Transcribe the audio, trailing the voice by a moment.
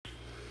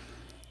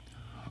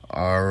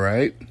All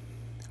right.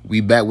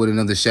 We back with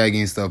another Shaggy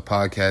and Stuff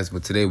podcast,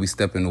 but today we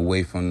stepping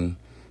away from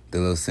the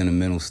little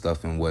sentimental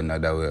stuff and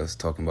whatnot that we was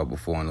talking about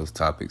before on those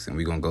topics, and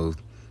we're going to go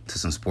to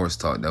some sports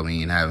talk that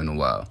we ain't having in a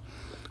while.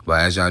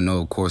 But as y'all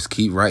know, of course,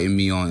 keep writing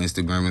me on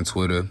Instagram and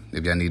Twitter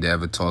if y'all need to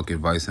ever talk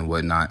advice and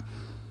whatnot.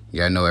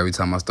 Y'all know every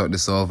time I start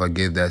this off, I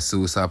give that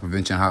suicide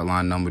prevention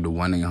hotline number to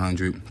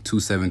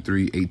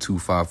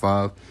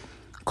 1-800-273-8255.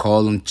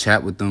 Call them,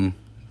 chat with them.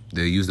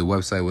 They use the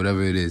website,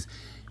 whatever it is.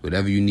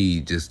 Whatever you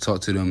need, just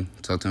talk to them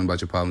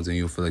about your problems, and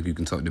you'll feel like you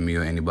can talk to me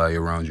or anybody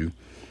around you.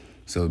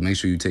 So make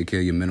sure you take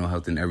care of your mental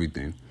health and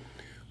everything.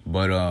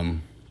 But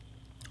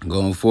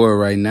going forward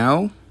right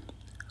now,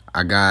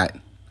 I got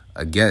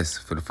a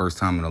guest for the first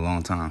time in a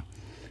long time.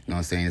 You know what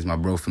I'm saying? It's my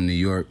bro from New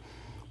York.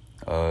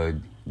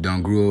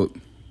 Done grew up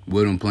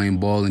with him playing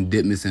ball and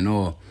Ditmas and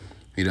all.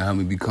 He done helped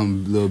me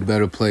become a little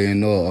better player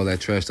and all that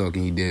trash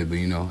talking he did. But,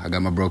 you know, I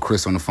got my bro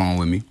Chris on the phone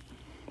with me.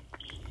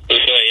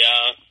 What's good,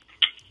 y'all?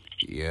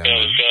 Yeah, man.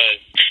 What's good?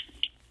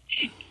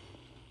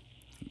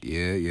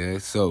 Yeah.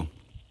 So,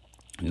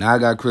 now I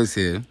got Chris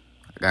here.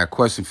 I got a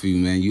question for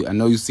you, man. I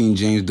know you've seen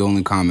James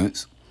Dolan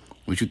comments.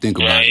 What you think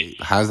about it?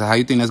 How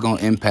you think that's going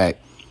to impact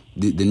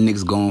the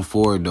Knicks going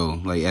forward, though?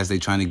 Like, as they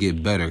trying to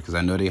get better? Because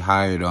I know they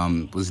hired,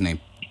 what's his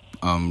name?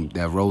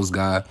 That Rose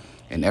guy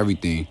and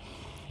everything.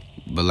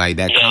 But, like,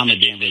 that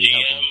comment didn't really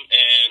help him.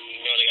 And,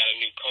 you know, they got a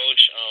new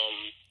coach.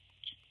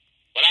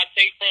 What I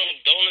take from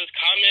Dolan's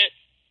comment,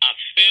 I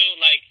feel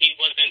like he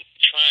wasn't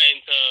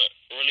trying to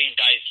really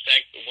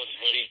dissect what's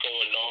really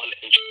going on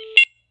and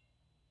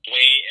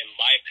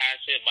bypass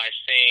it by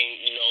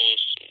saying, you know,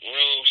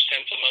 real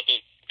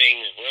sentimental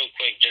things real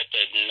quick just to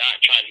not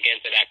try to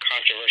get into that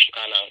controversial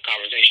kind of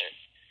conversation.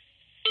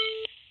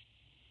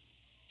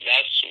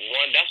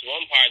 That's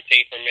one part I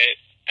take from it.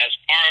 As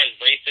far as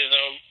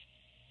racism,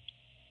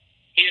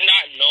 he's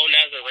not known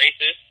as a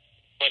racist,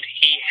 but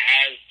he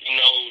has, you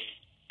know,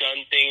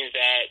 done things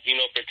that, you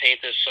know, pertain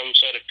to some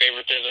sort of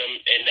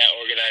favoritism in that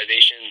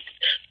organization,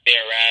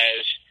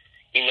 thereas,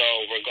 you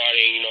know,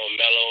 regarding, you know,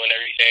 Melo and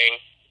everything.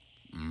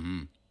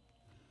 Mm-hmm.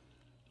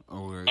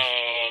 Okay.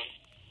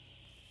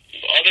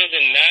 Other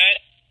than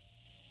that,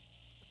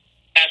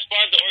 as far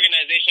as the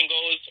organization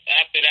goes,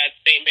 after that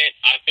statement,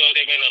 I feel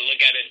they're going to look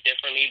at it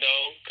differently,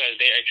 though, because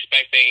they're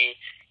expecting,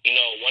 you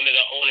know, one of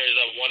the owners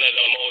of one of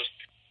the most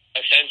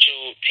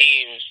essential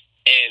teams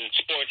in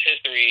sports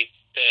history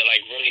to,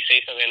 like, really say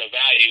something of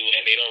value,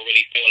 and they don't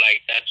really feel like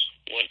that's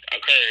what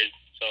occurred.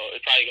 So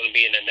it's probably going to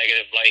be in a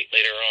negative light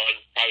later on.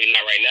 Probably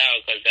not right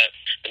now, because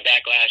the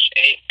backlash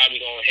ain't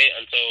probably going to hit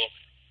until,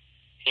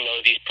 you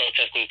know, these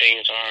protesting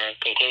things are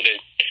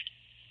concluded.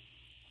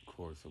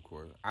 Of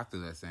course. I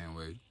feel that same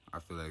way. I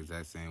feel that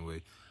exact same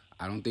way.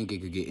 I don't think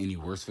it could get any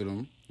worse for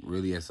them,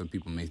 really, as some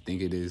people may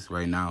think it is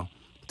right now,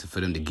 for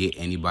them to get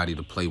anybody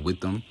to play with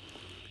them.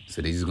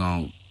 So they just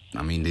gonna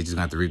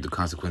have to reap the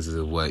consequences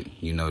of what,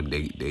 you know,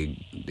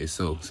 they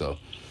sow. So,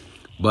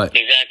 but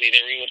exactly,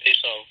 they reap what they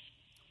sow.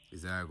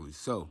 Exactly.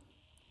 So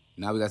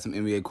now we got some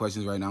NBA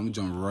questions right now. I'm gonna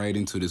jump right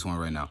into this one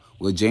right now.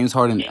 Will James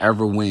Harden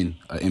ever win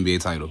an NBA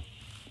title?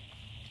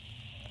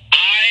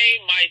 I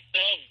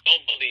myself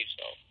don't believe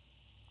so.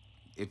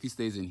 If he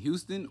stays in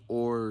Houston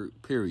or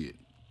period?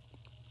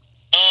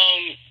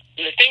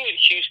 The thing with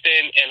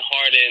Houston and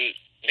Harden,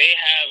 they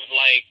have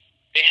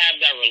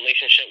that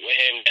relationship with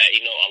him that,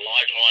 you know,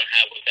 Olajuwon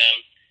had with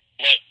them.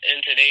 But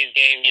in today's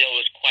game, you know,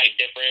 it's quite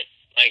different.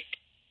 Like,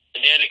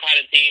 they're the kind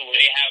of team where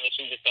they have a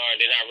superstar,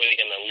 they're not really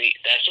going to leave.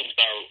 That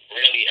superstar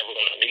really ever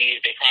going to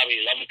leave. They probably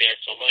love it there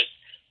so much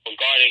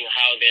regarding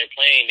how they're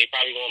playing. They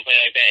probably won't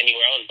play like that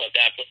anywhere else but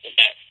that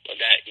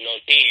you know,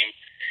 team.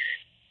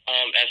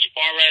 As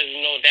far as,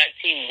 you know, that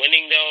team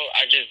winning, though,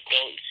 I just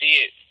don't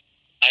see it.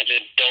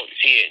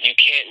 You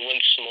can't win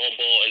small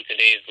ball in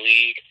today's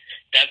league.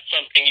 That's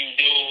something you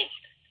do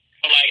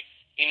for, like,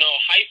 you know,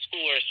 high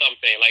school or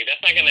something. Like,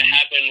 that's not going to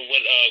happen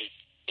with a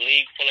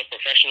league full of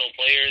professional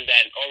players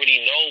that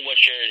already know what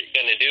you're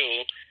going to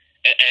do.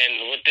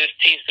 And with this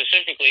team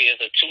specifically, it's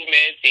a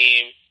two-man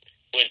team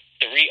with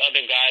three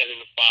other guys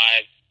in the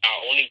five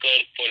are only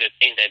good for the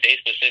things that they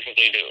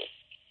specifically do.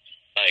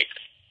 Like,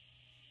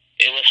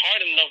 it was hard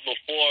enough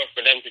before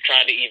for them to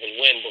try to even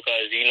win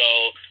because, you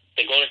know,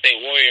 the Golden State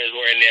Warriors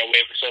were in their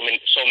way for so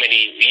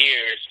many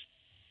years.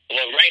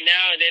 But right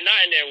now, they're not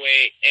in their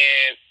way,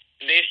 and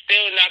they're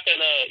still not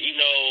going to, you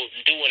know,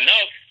 do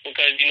enough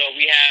because, you know,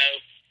 we have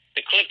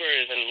the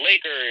Clippers and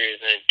Lakers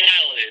and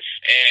Dallas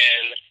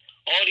and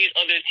all these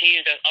other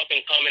teams that's up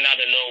and coming out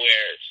of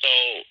nowhere.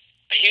 So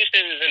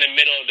Houston is in the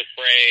middle of the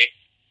fray.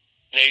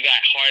 You know, you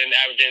got Harden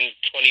averaging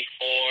 34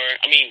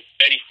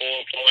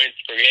 points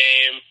per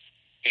game.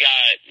 You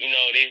got, you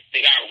know, they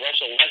got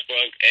Russell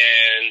Westbrook,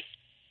 and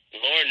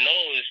Lord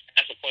knows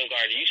that's a point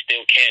guard you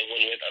still can't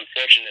win with,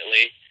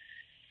 unfortunately.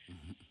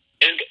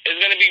 It's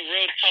going to be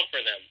real tough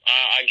for them.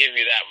 I'll give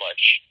you that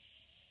much.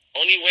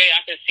 Only way I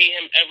can see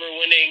him ever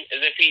winning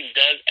is if he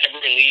does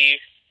ever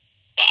leave,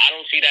 but I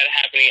don't see that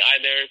happening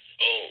either.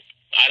 So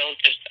I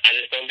just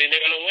don't think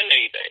they're going to win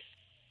anything.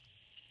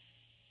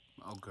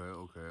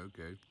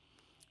 Okay.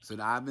 So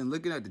I've been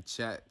looking at the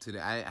chat today.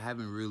 I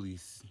haven't really,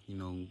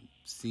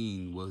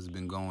 seen what's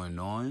been going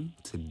on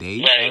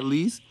today, at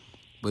least.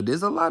 But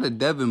there's a lot of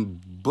Devin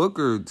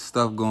Booker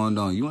stuff going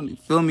on. You want to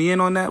fill me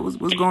in on that? What's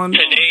going on?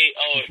 Today.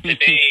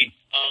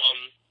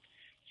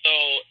 So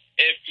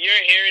if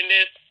you're hearing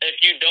this, if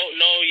you don't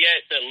know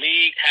yet, the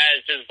league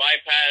has just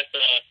bypassed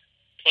the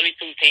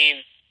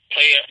 22-team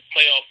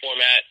playoff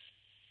format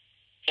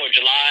for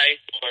July,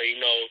 for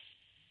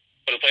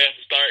the playoffs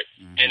to start,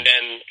 and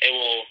then it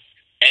will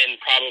end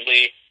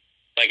probably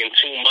like in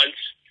 2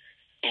 months.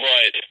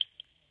 But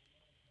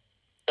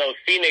so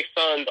Phoenix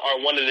Suns are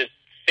one of the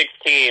 6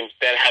 teams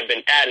that have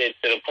been added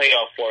to the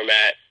playoff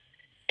format,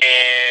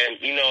 and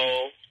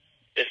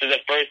this is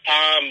the first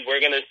time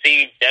we're gonna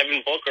see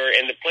Devin Booker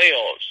in the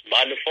playoffs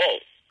by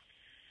default.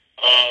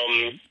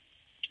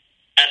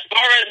 As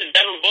far as the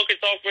Devin Booker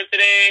talk for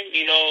today,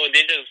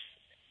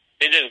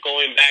 they're just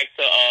going back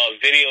to a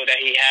video that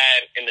he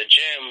had in the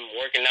gym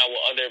working out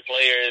with other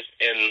players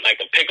in like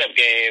a pickup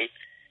game,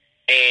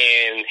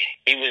 and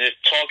he was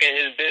just talking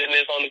his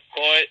business on the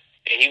court,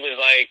 and he was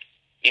like,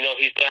 he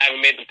still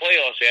haven't made the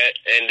playoffs yet,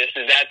 and this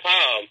is that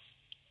time.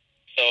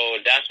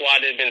 So that's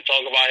why they've been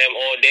talking about him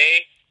all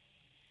day.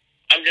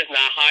 I'm just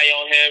not high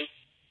on him.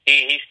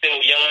 He's still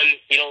young.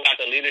 He don't got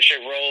the leadership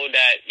role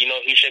that,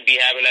 he should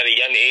be having at a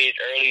young age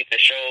early to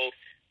show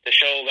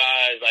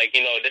guys, like,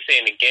 this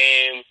ain't a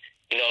game.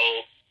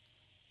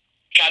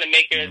 Try to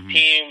make your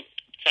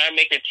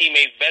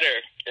teammates better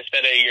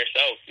instead of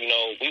yourself. We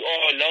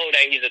all know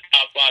that he's a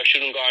top 5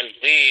 shooting guard in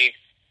the league,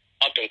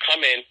 up and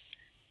coming,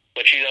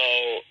 but you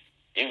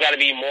got to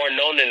be more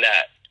known than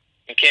that.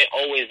 You can't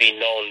always be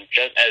known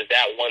just as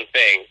that one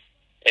thing.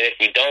 And if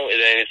you don't,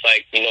 then it's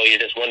like, you're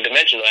just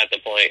one-dimensional at the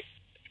point.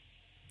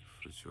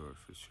 For sure.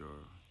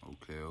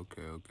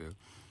 Okay.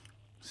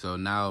 So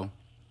now,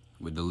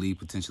 with the league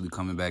potentially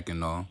coming back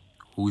and all,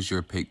 who's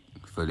your pick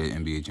for the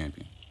NBA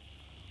champion?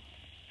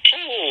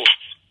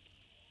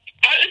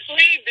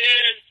 Honestly,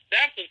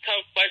 that's a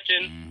tough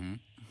question.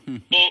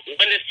 But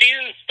when the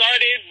season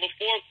started,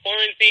 before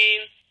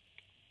quarantine,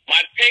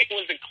 my pick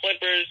was the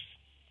Clippers.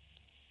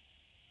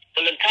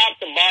 From the top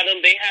to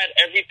bottom, they had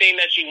everything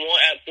that you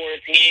want at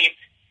 14.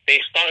 They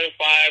started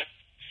 5,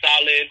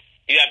 solid.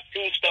 You have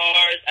 2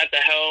 stars at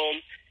the helm,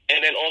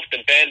 and then off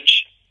the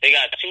bench, they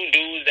got 2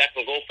 dudes that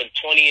can go for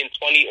 20 and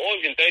 20, or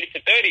even 30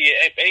 for 30.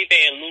 If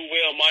anything, Lou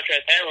Will,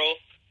 Montrezl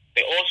Harrell.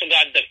 They also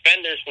got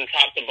defenders from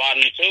top to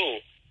bottom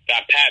too.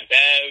 Got Pat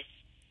Bev.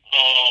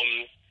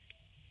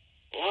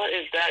 What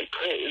is that?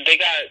 They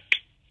got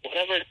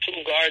whatever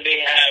 2 guard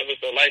they have with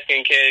the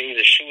light-skinned kid. He's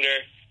a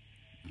shooter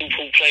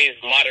who plays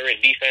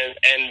moderate defense.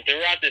 And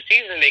throughout the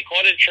season, they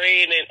caught a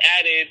trade and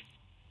added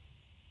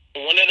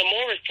one of the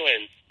Morris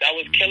twins that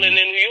was killing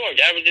in New York,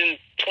 averaging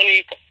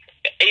 18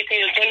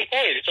 and 20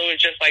 points. So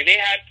it's just like they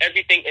have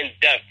everything in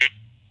depth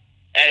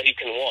as you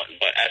can want.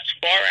 But as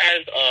far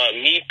as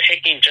me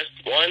picking just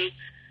one,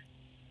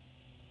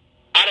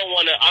 I don't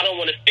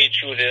want to stay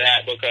true to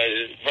that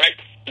because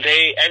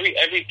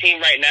every team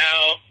right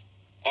now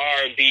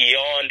are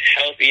beyond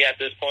healthy at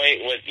this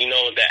point with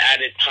the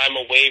added time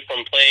away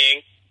from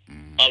playing.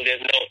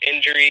 There's no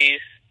injuries.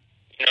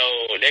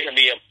 There can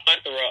be a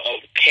plethora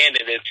of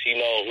candidates,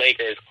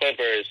 Lakers,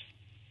 Clippers,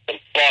 the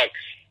Bucks,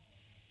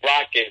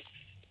 Rockets,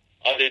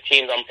 other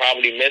teams I'm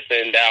probably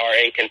missing that are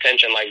in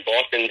contention, like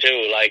Boston,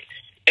 too. Like,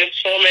 there's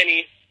so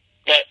many,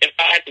 but if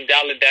I had to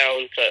dial it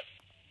down to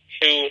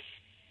 2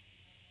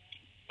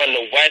 from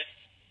the West,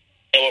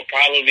 it would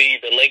probably be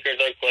the Lakers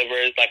or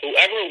Clippers. Like,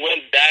 whoever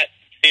wins that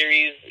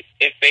series,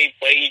 if they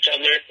play each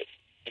other,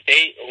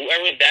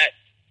 whoever that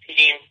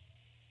team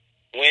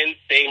wins,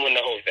 they win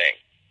the whole thing.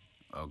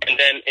 Okay. And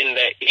then in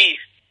the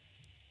East,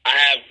 I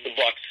have the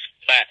Bucks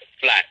flat.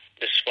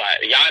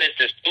 Giannis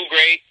is too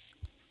great.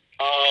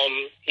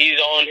 He's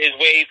on his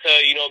way to,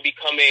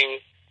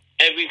 becoming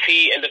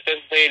MVP and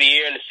Defensive Player of the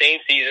Year in the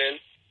same season.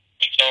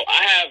 So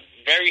I have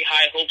very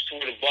high hopes for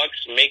the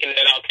Bucks making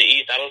it out the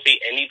East. I don't see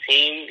any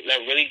team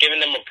that really giving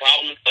them a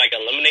problem to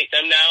eliminate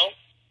them now.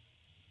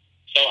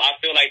 So I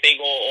feel like they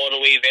go all the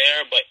way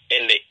there. But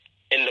in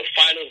the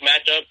finals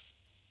matchup,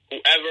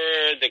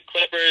 whoever the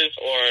Clippers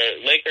or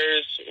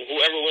Lakers,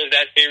 whoever wins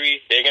that series,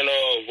 they're going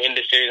to win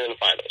the series in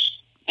the finals,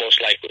 most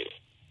likely.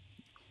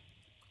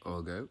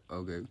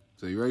 Okay.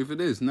 So you ready for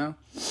this now?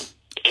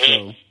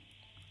 So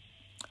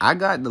I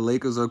got the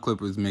Lakers or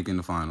Clippers making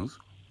the finals,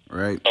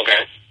 right?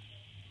 Okay.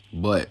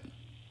 But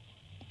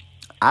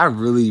I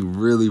really,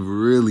 really,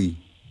 really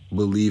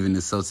believe in the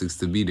Celtics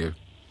to be there.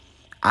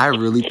 I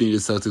really think the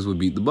Celtics would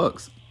beat the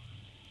Bucks.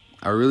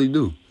 I really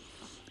do.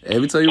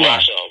 Let me tell you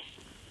why.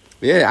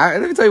 Yeah,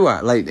 let me tell you why.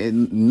 Like,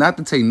 not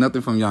to take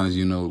nothing from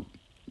Giannis,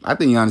 I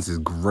think Giannis is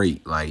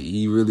great. Like,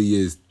 he really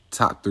is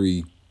top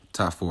 3,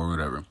 top 4,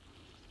 whatever.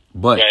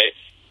 But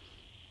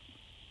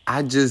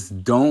I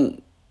just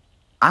don't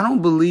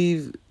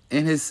believe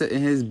in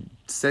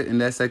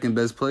that second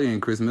best player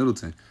in Chris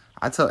Middleton.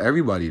 I tell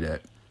everybody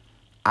that.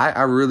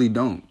 I really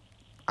don't.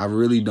 I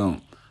really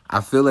don't.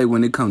 I feel like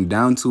when it come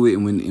down to it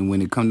and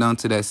when it come down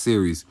to that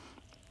series,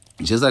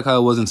 just like how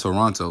it was in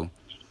Toronto,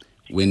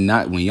 when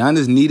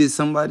Giannis needed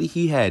somebody,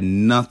 he had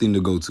nothing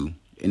to go to.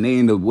 And they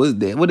ended up what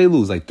they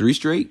lose like three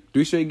straight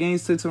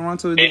games to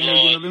Toronto. They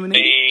won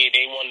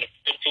the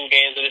first 2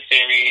 games of the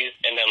series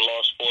and then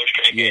lost 4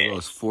 straight games. Yeah,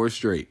 lost 4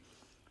 straight.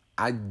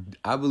 I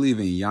believe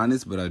in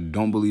Giannis, but I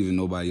don't believe in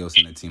nobody else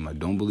in that team. I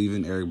don't believe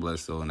in Eric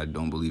Bledsoe, and I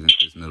don't believe in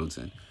Chris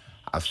Middleton.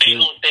 So you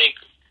don't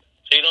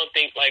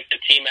think like the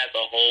team as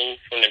a whole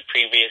from the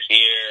previous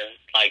year,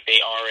 like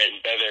they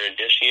aren't better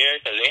this year?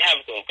 Because they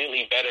have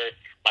completely better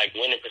like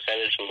winning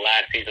percentage from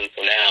last season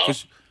to now.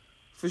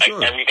 For like,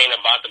 sure. Everything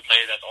about the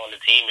players that's on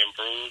the team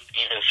improved.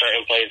 Even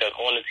certain players that's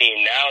on the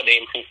team now, they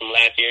improved from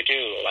last year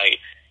too.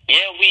 Like,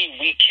 yeah,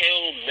 we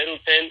killed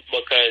Middleton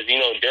because, you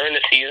know, during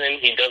the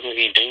season he does what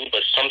he do,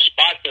 but some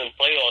spots in the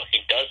playoffs he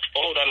does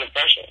fold under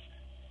pressure.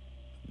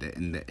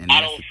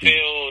 I don't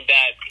feel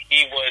that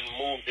he would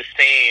move the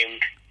same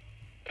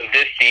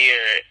this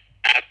year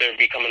after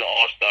becoming an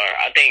All-Star.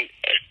 I think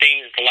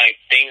things like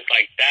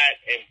that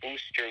and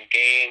boost your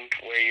game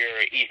where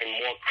you're even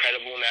more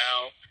credible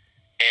now,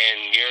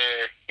 and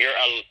you're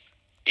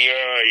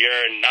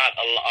not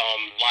a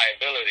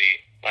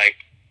liability. Like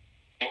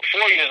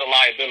before, you was a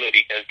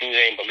liability because dudes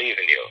ain't believe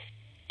in you.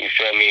 You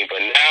feel me? But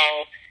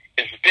now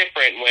it's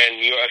different when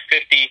you're a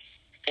 50,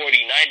 40,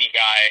 90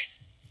 guy,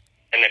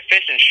 an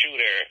efficient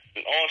shooter,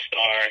 an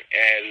all-star,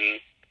 and,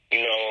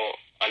 you know,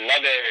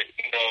 another,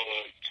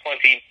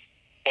 20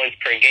 points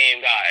per game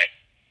guy.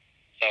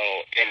 So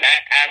in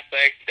that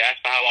aspect, that's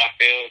how I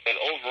feel. Because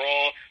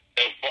overall,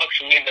 the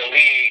Bucks lead the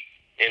league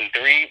in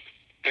three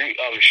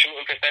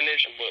shooting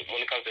percentage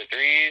when it comes to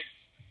threes.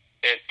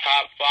 They're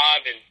top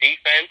 5 in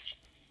defense,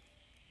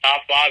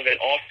 top 5 in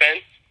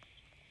offense.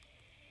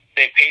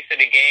 They pace of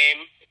the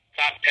game,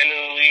 top 10 in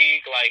the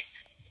league. Like,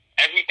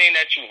 everything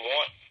that you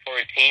want for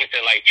a team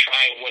to, like,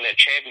 try and win a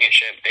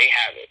championship, they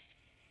have it.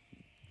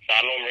 So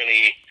I don't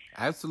really...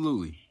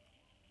 Absolutely.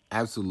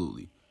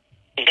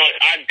 But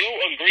I do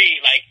agree,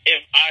 like,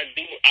 I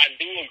do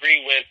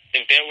agree with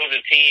if there was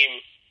a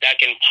team that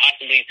can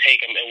possibly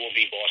take them, it will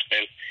be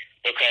Boston.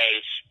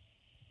 Because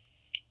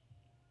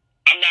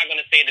I'm not going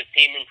to say the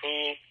team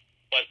improved,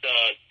 but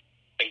the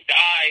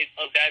guys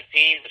of that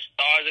team, the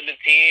stars of the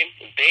team,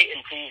 they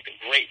improved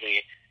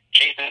greatly.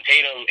 Jason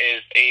Tatum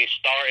is a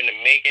star in the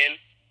making.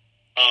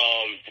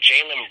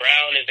 Jaylen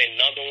Brown is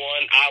another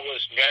one. I was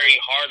very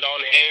hard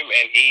on him,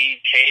 and he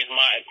changed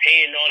my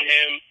opinion on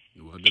him.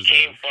 He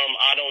came from,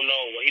 I don't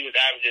know, he was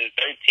averaging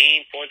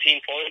 13,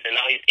 14 points, and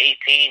now he's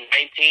 18,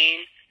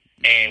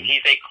 19, and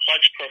he's a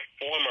clutch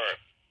performer.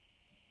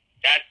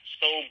 That's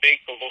so big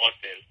for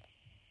Boston.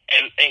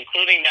 And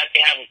including that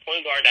they have a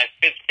point guard that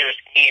fits their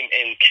scheme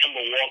in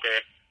Kemba Walker,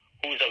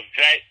 who's a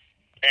vet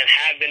and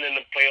have been in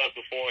the playoffs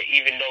before,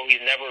 even though he's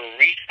never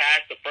reached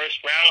past the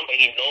first round, but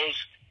he knows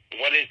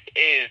what it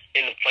is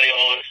in the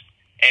playoffs.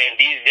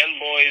 And these young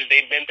boys,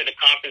 they've been to the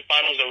conference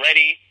finals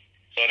already,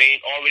 so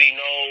they already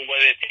know what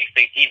it takes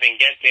to even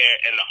get there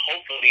and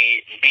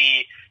hopefully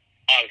be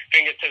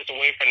fingertips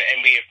away from the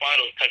NBA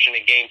Finals, touching the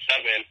Game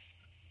 7.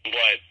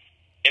 But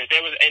if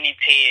there was any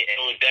team, it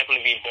would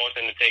definitely be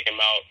Boston to take him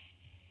out.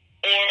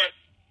 Or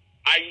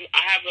I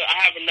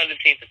have another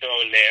team to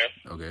throw in there.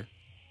 Okay.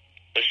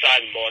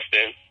 Besides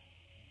Boston,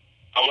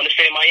 I want to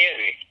say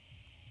Miami.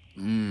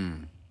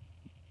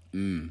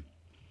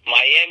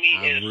 Miami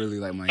is really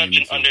like Miami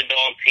such an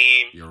underdog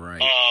team. You're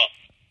right.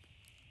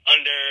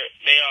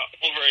 They are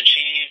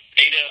overachieved.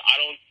 I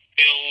don't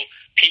feel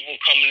people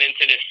coming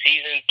into the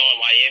season thought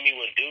Miami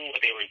would do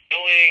what they were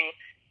doing.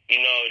 You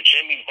know,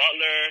 Jimmy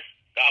Butler,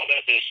 God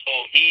bless his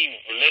soul, he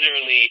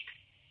literally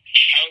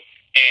helped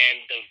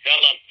and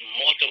developed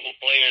multiple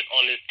players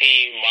on this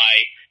team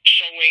by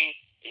showing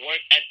work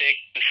ethic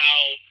and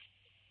how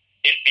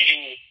if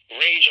you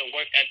raise your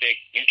work ethic,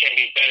 you can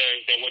be better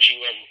than what you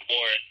were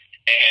before.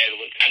 And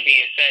with that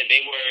being said,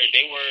 they were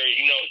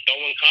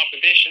throwing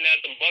competition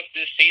at the Bucks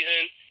this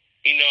season,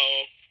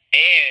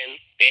 and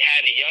they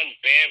had a young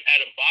Bam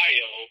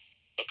Adebayo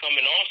become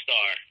an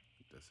all-star,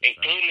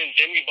 including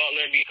Jimmy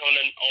Butler becoming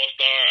an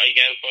all-star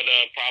again for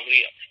the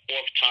probably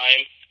fourth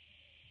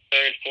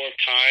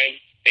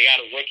time. They got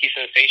a rookie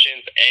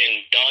sensations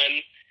and Dunn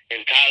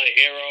and Tyler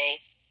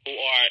Hero, who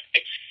are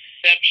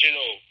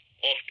exceptional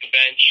off the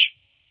bench.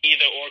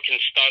 Either or can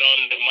start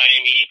on the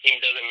Miami Heat team,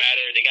 doesn't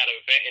matter. They got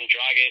a vet in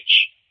Dragic.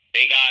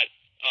 They got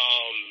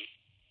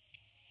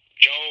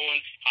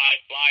Jones, high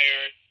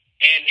flyer,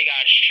 and they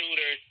got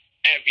shooters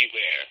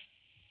everywhere.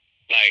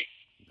 Like,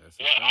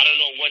 I don't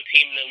know what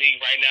team in the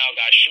league right now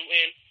got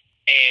shooting,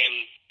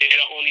 and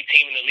they're the only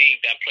team in the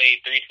league that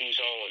played 3-2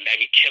 zone that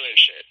be killing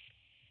shit.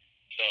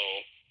 So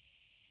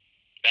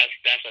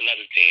that's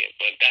another team,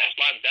 but that's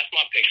my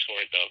picks for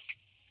it though.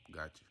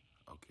 Gotcha.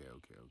 Okay.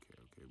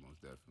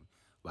 Most definitely.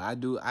 But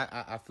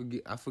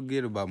I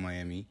forget about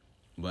Miami,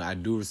 but I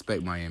do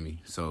respect Miami.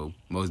 So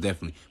most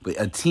definitely. But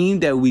a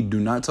team that we do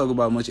not talk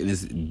about much, and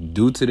it's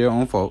due to their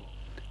own fault,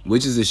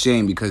 which is a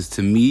shame because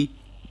to me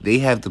they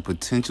have the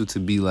potential to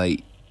be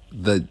like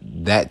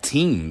that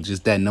team,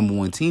 just that number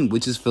one team,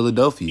 which is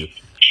Philadelphia.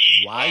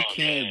 Why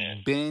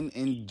can't Ben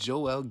and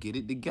Joel get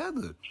it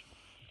together?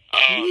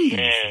 Oh Jeez.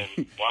 man,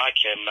 why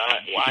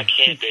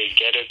can't they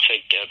get it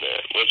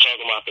together? We're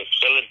talking about the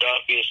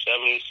Philadelphia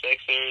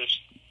 76ers.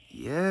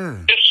 Yeah.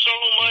 There's so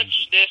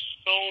much that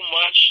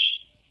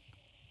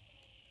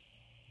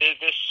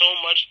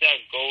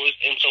goes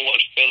into what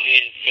Philly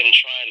has been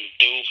trying to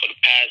do for the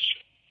past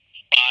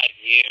 5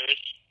 years.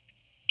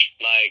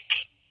 Like,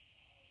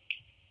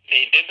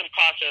 they did the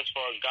process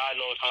for God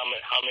knows how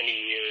many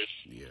years.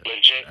 Yeah.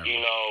 Legit,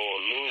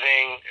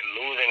 losing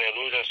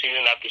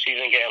season after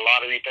season, getting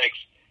lottery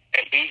picks.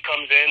 And Embiid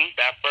comes in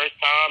that first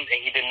time, and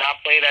he did not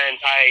play that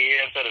entire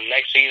year until the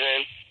next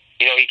season.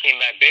 He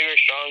came back bigger,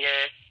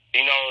 stronger.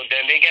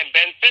 Then they get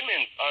Ben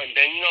Simmons.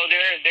 Then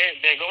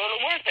they're going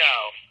to work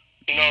now.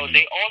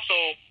 They also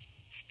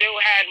still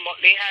had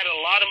a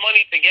lot of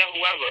money to get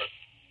whoever.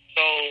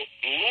 So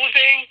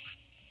losing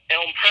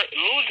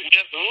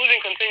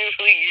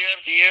continuously year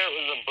after year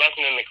was a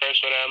blessing and a curse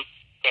for them,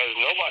 because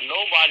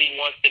nobody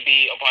wants to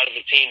be a part of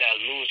a team that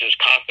loses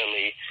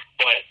constantly.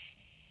 But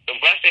the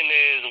blessing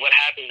is what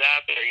happens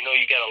after. You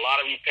get a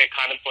lottery pick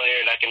kind of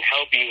player that can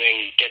help you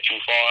and get you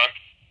far.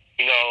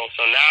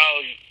 So now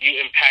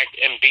you impact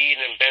Embiid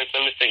and Ben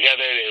Simmons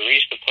together. They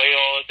reached the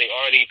playoffs. They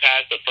already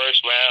passed the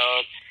first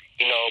round,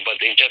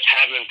 but they just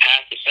haven't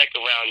passed the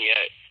second round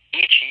yet.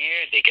 Each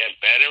year they get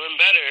better and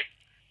better.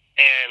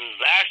 And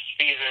last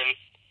season,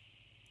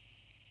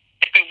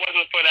 if it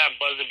wasn't for that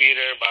buzzer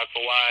beater by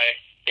Kawhi,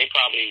 they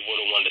probably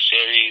would have won the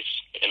series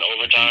in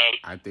overtime.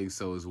 I think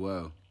so as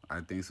well.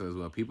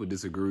 People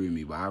disagree with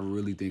me, but I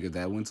really think if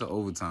that went to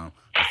overtime,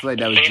 I feel like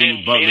that was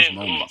Jimmy Butler's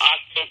moment.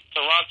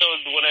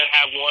 Toronto wouldn't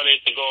have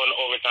wanted to go in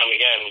overtime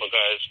again,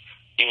 because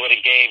he would have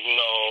gave,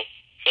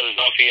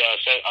 Philadelphia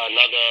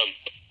another,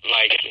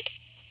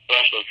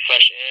 breath of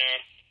fresh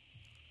air,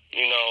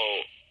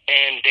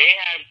 and they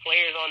had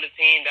players on the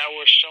team that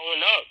were showing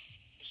up.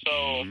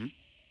 So,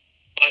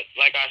 But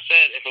like I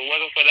said, if it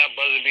wasn't for that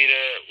buzzer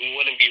beater, we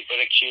wouldn't be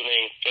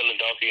ridiculing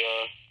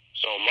Philadelphia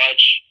so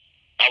much.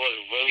 That was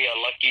really a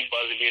lucky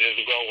buzzer beater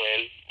to go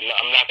in.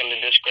 I'm not going to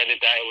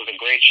discredit that. It was a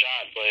great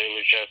shot, but it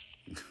was just,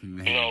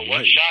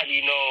 one shot,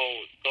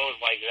 goes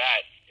like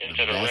that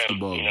into the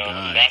rim.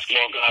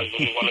 Basketball guys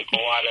really want to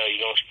go out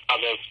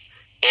of,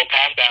 go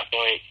past that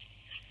point.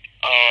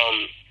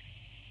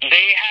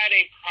 They had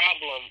a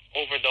problem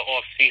over the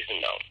offseason,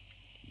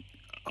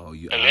 though.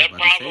 And their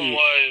problem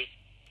was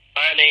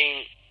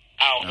signing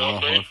Al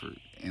Horford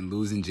and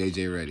losing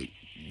J.J. Redick.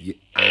 You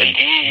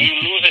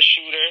lose a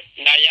shooter.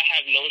 Now y'all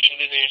have no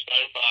shooters in your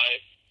starting five,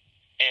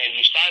 and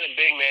you sign a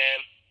big man.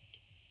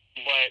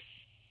 But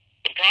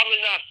the problem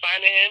is not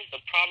signing him. The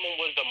problem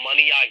was the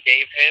money y'all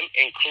gave him,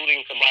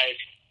 including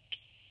Tobias.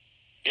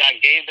 Y'all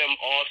gave them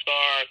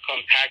all-star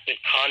compacted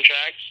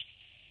contracts.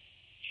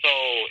 So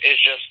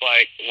it's just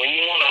like, when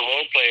you want a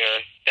role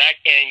player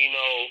that can,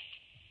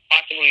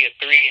 possibly a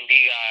 3-and-D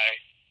guy,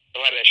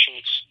 somebody that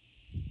shoots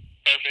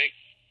perfect,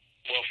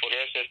 well, for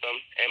their system,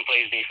 and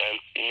plays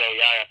defense.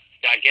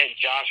 Y'all get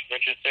Josh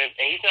Richardson,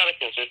 and he's not a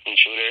consistent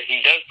shooter.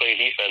 He does play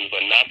defense,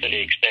 but not to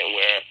the extent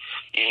where,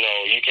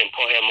 you can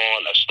put him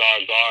on a star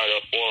guard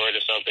or forward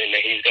or something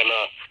that he's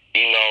gonna,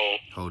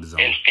 hold his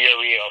own,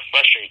 infuriate or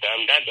frustrate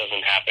them. That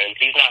doesn't happen.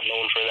 He's not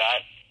known for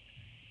that.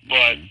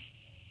 But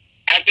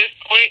at this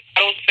point,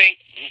 I don't think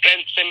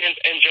Ben Simmons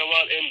and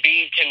Joel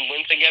Embiid can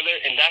win together,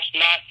 and that's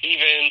not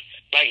even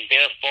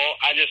their fault.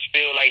 I just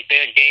feel like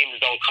their games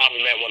don't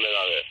complement one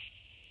another.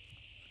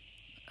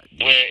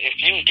 Where if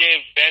you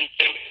give Ben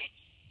Simmons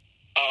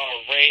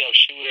an array of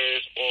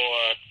shooters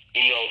or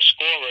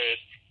scorers,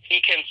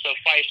 he can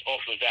suffice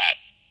off of that.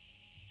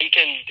 He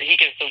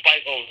can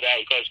suffice off of that,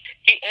 because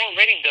he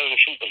already doesn't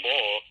shoot the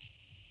ball,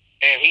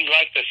 and he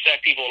likes to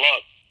set people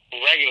up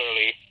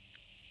regularly.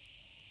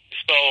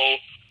 So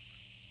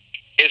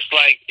it's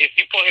like, if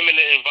you put him in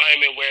an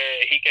environment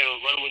where he can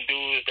run with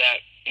dudes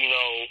that he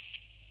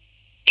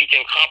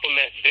can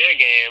complement their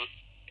game,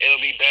 it'll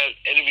be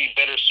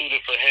better suited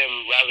for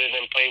him rather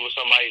than playing with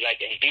somebody like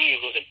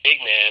Embiid, who's a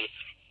big man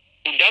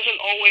who doesn't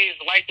always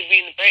like to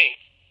be in the paint.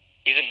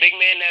 He's a big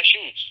man that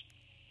shoots.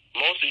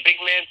 Most big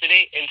men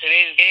in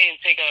today's game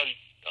take a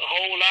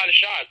whole lot of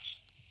shots,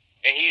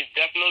 and he's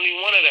definitely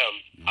one of them.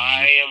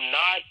 I am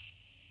not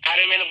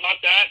adamant about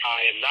that.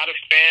 I am not a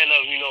fan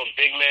of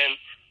big men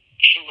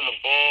shooting the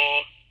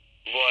ball,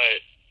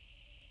 but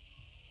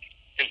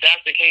if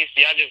that's the case,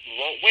 y'all just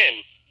won't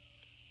win.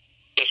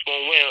 Just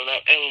won't win.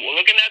 And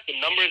looking at the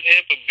numbers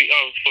here for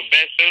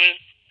Ben Simmons,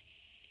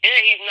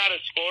 he's not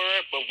a scorer,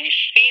 but we've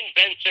seen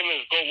Ben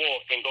Simmons go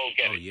off and go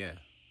get it. Oh yeah,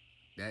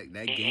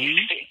 that game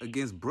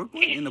against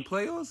Brooklyn in the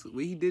playoffs,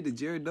 what he did to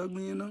Jared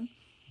Dudley and them.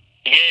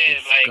 Yeah,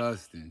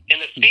 disgusting. In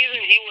the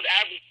season he would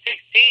average 16,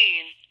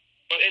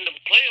 but in the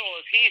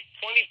playoffs he's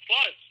 20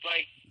 plus.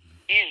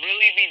 He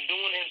really be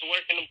doing his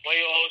work in the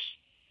playoffs.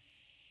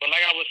 But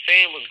like I was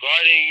saying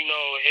regarding,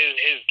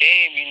 his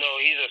game,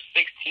 he's a 16,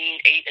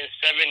 8, and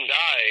 7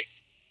 guy.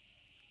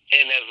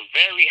 And has a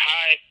very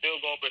high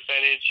field goal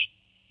percentage.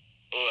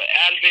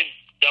 Avid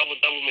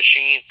double-double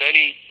machine,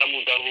 30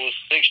 double-doubles,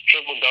 6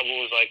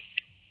 triple-doubles,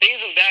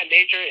 things of that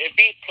nature. If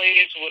he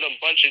plays with a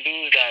bunch of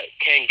dudes that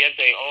can get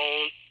their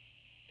own,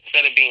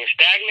 instead of being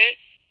stagnant,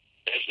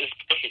 it's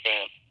perfect for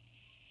him.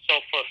 So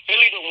for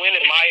Philly to win,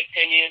 in my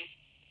opinion,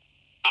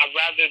 I'd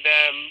rather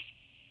them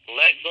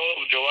let go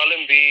of Joel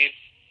Embiid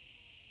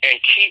and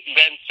keep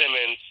Ben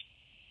Simmons,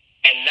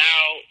 and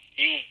now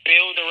you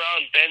build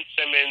around Ben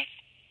Simmons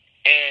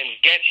and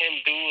get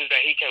him dudes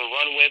that he can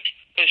run with.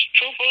 Because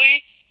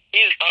truthfully,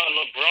 he's a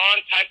LeBron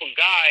type of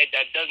guy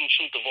that doesn't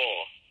shoot the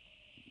ball.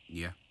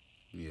 Yeah.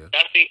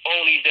 That's the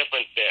only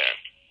difference there.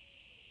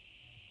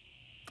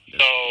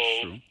 That's So,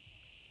 true.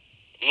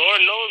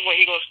 Lord knows when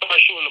he's going to start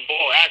shooting the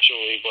ball,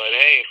 actually. But,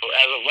 hey,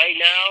 as of right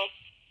now,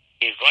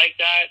 he's like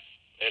that,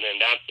 and then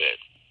that's it.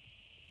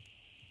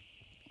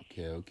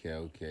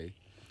 Okay.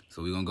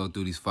 So we're going to go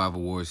through these 5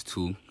 awards,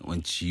 too.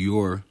 What's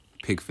your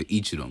pick for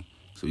each of them?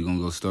 So we're going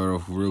to go start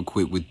off real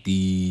quick with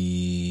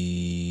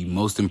the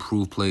most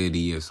improved player of the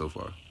year so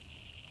far.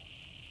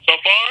 So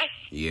far?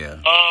 Yeah.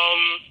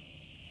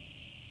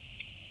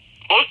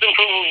 Most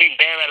improved will be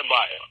Bam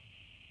Adebayo.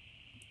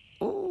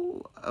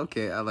 Oh,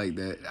 okay. I like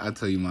that. I'll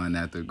tell you mine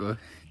after. Go ahead.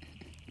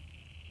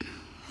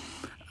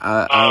 I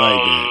like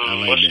that. I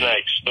like what's that.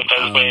 next?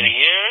 Defensive player of the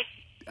year?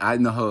 I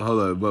know. Hold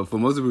up. But for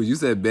most of you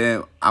said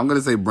Bam. I'm going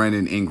to say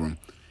Brandon Ingram.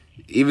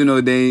 Even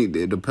though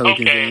the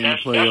Pelicans ain't in the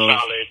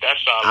playoffs.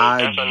 That's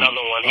solid. That's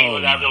another one. He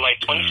was averaging like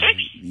 26.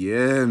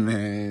 Yeah,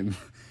 man.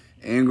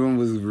 Ingram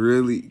was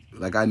really,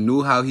 like, I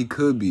knew how he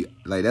could be.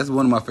 Like, that's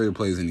one of my favorite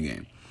players in the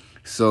game.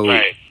 So,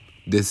 Right.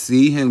 To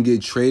see him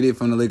get traded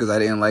from the Lakers, I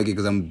didn't like it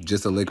because I'm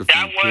just a Laker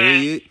fan,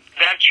 period.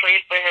 That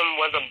trade for him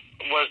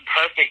was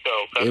perfect,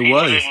 though. Because It he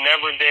was.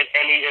 never did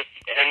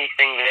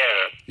anything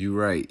there. You're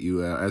right.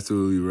 You are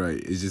absolutely right.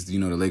 It's just, the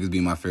Lakers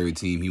being my favorite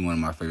team. He one of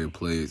my favorite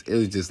players. It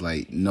was just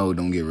like, no,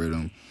 don't get rid of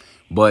him.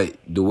 But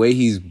the way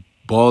he's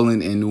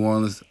balling in New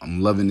Orleans,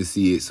 I'm loving to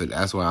see it. So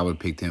that's why I would have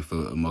picked him for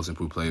most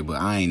improved player. But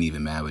I ain't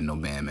even mad with no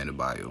Bam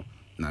Adebayo.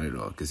 Not at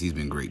all. Because he's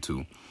been great,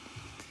 too.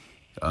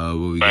 What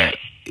we got?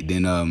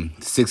 Then,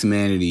 Sixth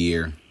Man of the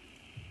Year.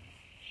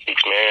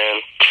 Sixth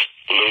Man.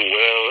 Lou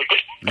Will.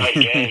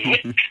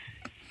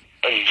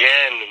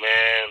 Again,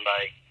 man.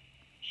 Like,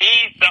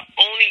 he's the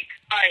only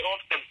guy off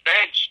the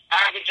bench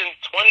averaging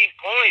 20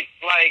 points.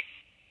 Like,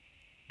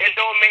 it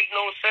don't make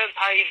no sense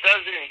how he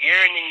does it year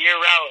in and year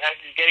out as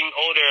he's getting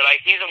older.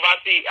 Like,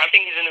 I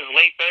think he's in his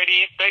late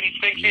 30s,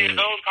 36 years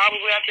old,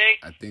 probably, I think.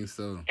 I think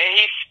so. And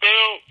he's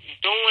still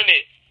doing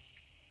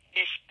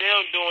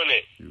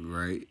it.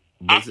 Right.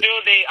 I feel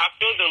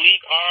the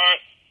league are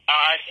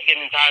actually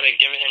getting tired of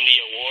giving him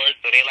the award,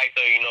 so they like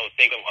to,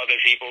 think of other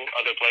people,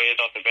 other players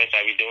off the bench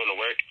that be doing the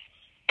work.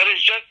 But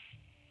it's just,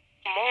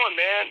 come on,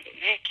 man.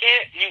 You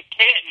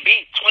can't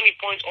beat 20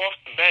 points off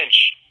the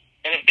bench.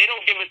 And if they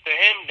don't give it to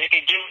him, they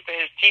can give it to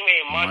his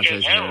teammate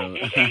Montrezl Harrell.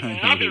 He's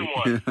another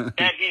one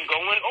that be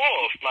going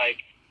off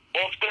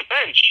the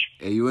bench.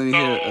 Hey, you want to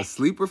hear a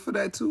sleeper for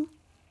that too?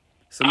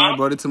 Somebody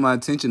brought it to my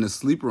attention, a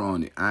sleeper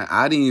on it.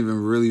 I didn't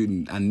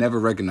even I never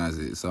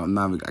recognized it, so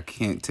I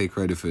can't take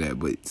credit for that.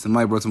 But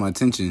somebody brought to my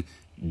attention,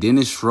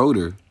 Dennis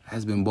Schroeder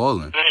has been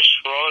balling. Dennis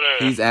Schroeder.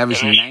 He's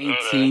averaging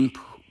 19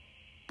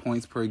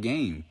 points per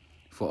game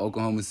for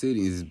Oklahoma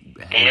City. He's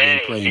been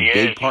playing a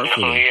big part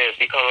for them. He is.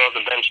 He comes off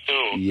the bench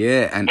too.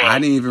 Yeah, and I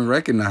didn't even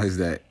recognize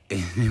that.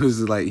 It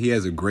was like he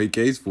has a great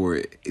case for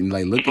it. And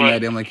like looking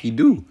at him like he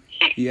do.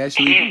 He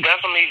actually He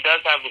definitely does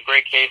have a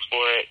great case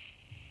for it.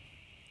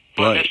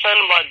 But there's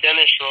something about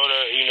Dennis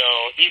Schroeder,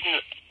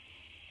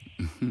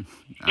 I'm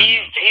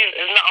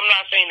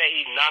not saying that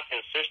he's not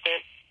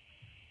consistent,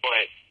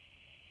 but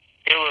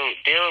there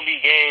will be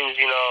games,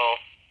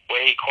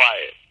 where he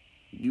quiet.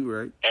 You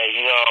right. And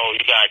you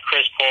got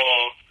Chris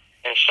Paul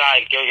and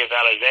Shai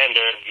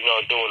Gilgeous-Alexander,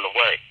 doing the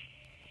work.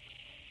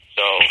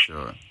 So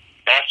sure.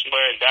 that's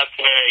where it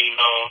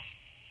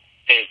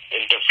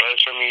differs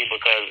for me,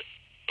 because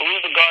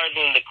who's the guards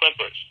in the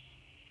Clippers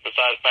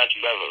besides Patrick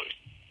Beverley?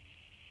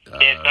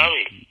 Can't tell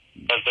me.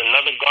 Because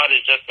another guard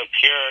is just a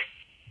pure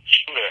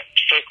shooter,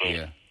 strictly.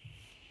 Yeah.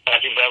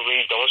 Patrick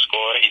Beverley don't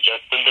score. He's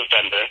just a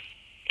defender.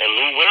 And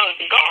Lou Will is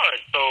the guard.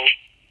 So,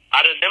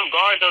 out of them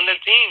guards on the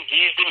team,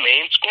 he's the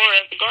main scorer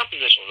at the guard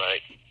position.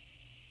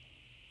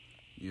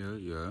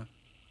 Yeah.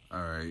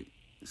 All right.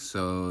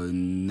 So,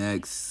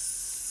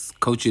 next,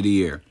 Coach of the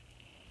Year.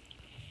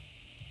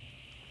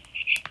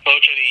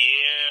 Coach of the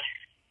Year,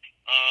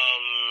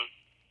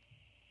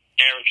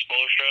 Eric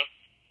Spoelstra.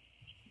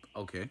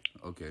 Okay.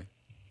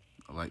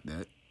 I like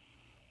that.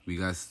 We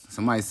got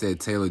somebody said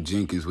Taylor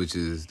Jenkins, which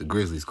is the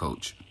Grizzlies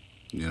coach.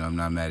 I'm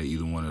not mad at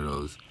either one of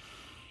those.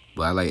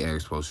 But I like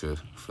Eric Spoelstra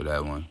for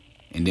that one.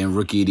 And then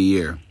Rookie of the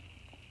Year.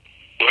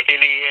 Rookie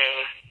of the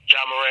Year,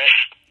 Ja Morant.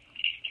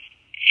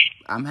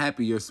 I'm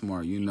happy you're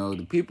smart. For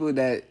the people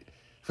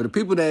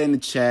that in the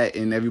chat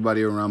and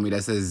everybody around me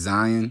that says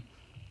Zion.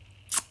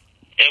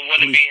 It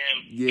wouldn't be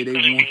him. Yeah, they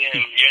wouldn't won't. Be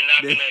him. You're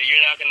not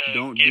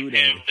gonna give him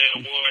the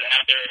award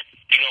after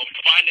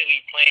finally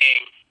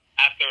playing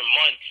after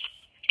months.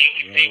 He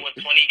only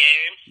played 20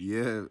 games.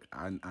 Yeah,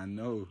 I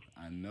know.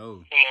 Come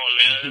on,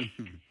 man.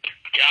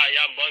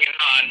 Y'all bugging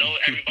out. I know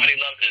everybody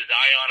loves the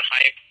Zion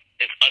hype.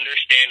 It's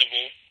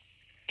understandable,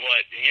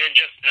 but you're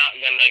just not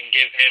gonna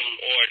give him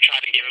or try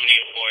to give him the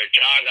award.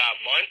 Ja got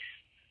months.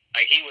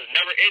 Like, he was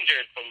never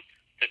injured from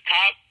the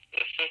top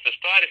since the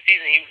start of the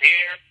season. He was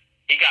here.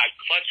 He got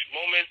clutch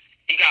moments.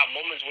 He got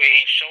moments where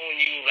he's showing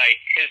you like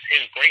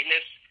his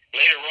greatness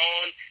later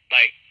on.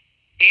 Like,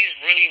 he's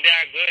really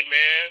that good,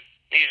 man.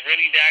 He's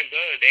really that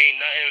good. There ain't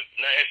nothing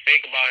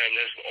fake about him.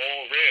 It's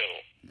all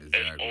real.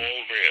 Exactly. It's all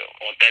real,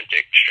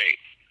 authentic,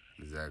 straight.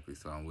 Exactly.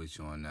 So I'm with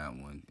you on that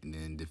one. And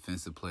then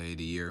Defensive Player of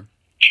the Year.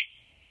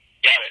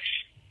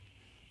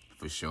 Giannis.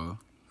 For sure.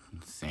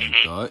 Same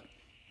thought.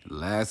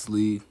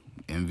 Lastly,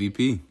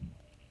 MVP.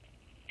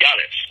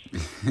 Giannis.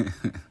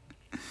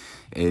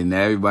 And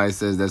everybody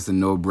says that's a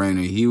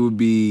no-brainer. He would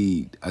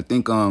be, I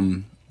think,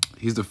 he'll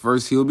be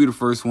the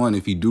first one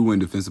if he do win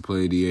Defensive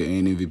Player of the Year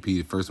and MVP.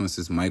 The first one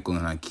since Michael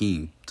and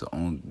Hakeem to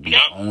be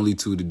the only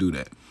two to do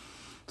that.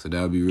 So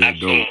that would be real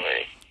dope.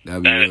 That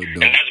would be real dope.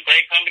 And that's a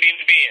great company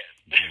to be in.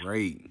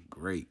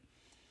 Great.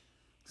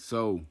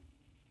 So,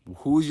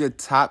 who's your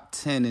top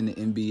 10 in the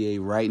NBA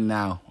right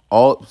now?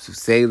 Let's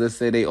say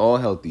they all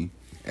healthy.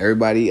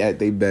 Everybody at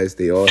their best.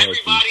 They all healthy.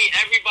 Everybody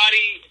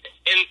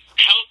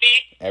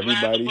healthy.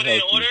 Everybody put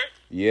healthy. In order?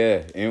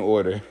 Yeah, in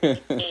order.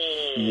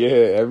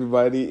 Yeah,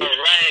 everybody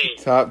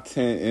top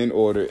 10 in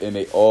order, and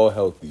they all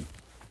healthy.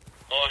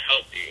 All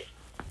healthy.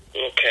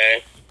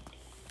 Okay.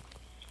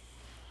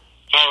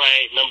 All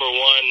right, number 1,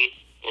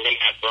 we're going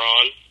to have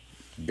Braun.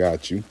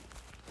 Got you. 2,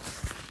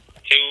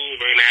 we're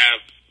going to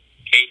have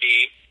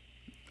KD.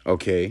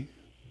 Okay.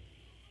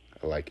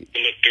 I like it.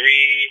 Number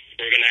 3,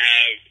 we're going to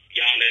have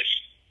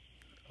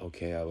Giannis.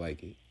 Okay, I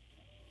like it.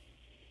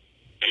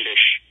 Number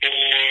 4,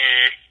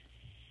 we're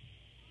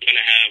going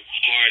to have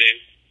Harden.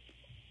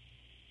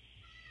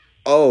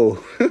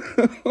 Oh.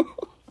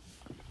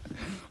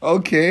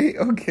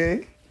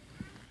 Okay.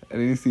 I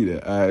didn't see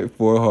that. All right,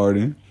 4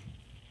 Harden.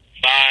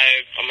 5,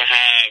 I'm going to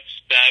have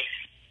Steph.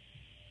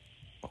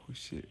 Oh,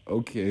 shit.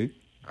 Okay.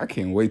 I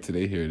can't wait till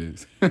they hear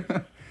this.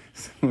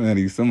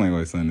 Somebody got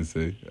something to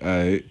say. All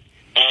right.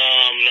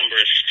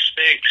 Number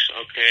 6,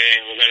 okay,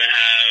 we're going to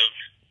have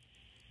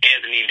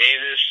Anthony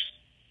Davis.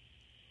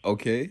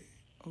 Okay.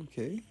 Number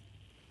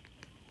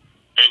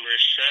 7,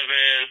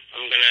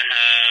 I'm going to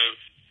have...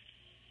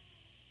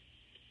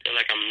 I feel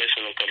like I'm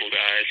missing a couple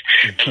guys.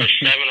 Number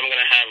 7, I'm going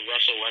to have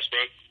Russell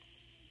Westbrook.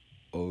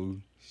 Oh,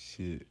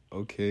 shit.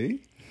 Okay.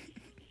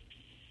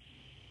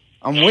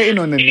 I'm waiting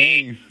on the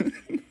name.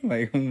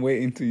 Like, I'm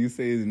waiting till you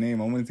say his name.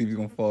 I want to see if he's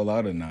going to fall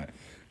out or not.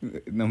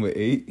 Number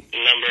 8.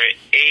 Number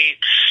 8.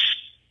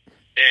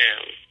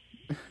 Damn.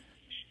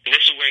 This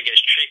is where it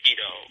gets tricky,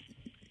 though.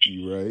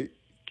 You right.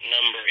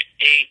 Number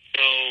 8,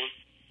 though.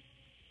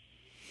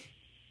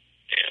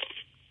 Damn.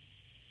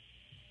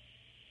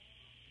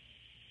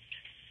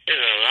 There's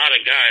a lot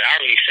of guys. I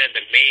already said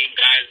the main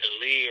guys in the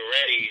league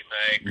already.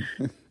 Like,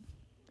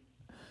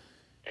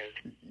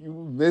 you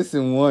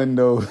missing one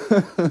though.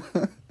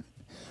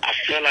 I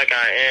feel like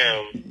I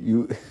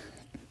am.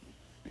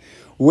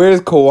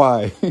 Where's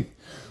Kawhi?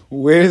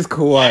 Where's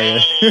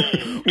Kawhi?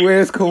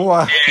 Where's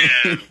Kawhi?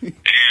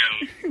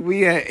 Damn.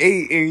 We at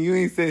 8 and you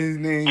ain't said his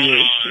name yet. Hold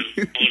on.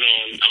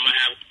 I'm gonna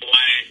have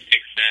Kawhi at 6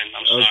 then.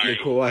 I'm sorry. Okay,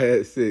 Kawhi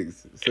at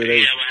 6. So I'm gonna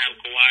have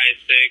Kawhi at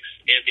 6.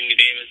 Anthony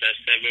Davis at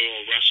 7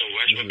 or Russell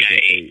Westbrook at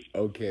 8.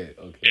 Okay.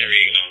 There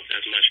we go.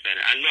 That's much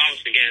better. I knew I was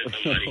forgetting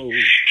somebody.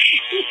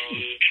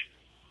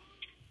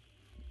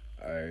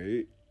 All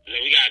right.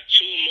 Then we got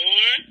 2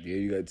 more. Yeah,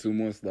 you got 2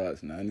 more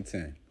slots, 9 and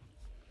 10.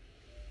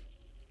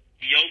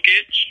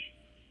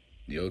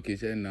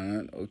 Jokic at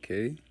 9.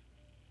 Okay.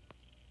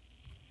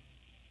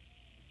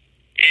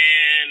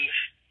 And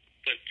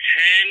for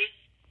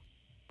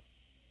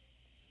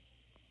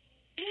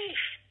 10. Oof.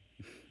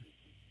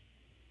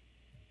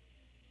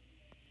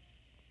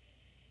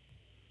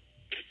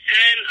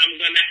 I'm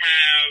going to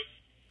have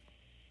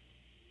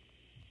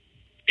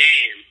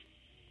Dame.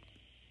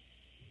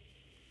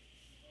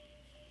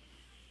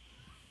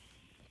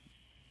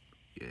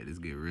 Yeah, this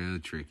get real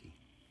tricky.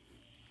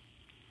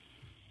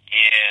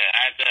 Yeah,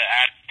 I had to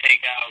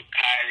take out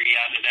Kyrie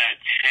out of that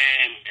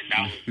 10, and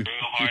that was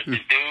real hard to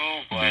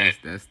do, but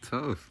that's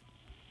tough.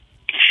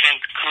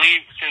 Since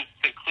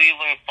the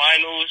Cleveland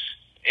Finals,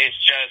 it's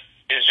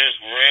just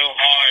real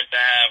hard to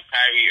have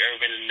Kyrie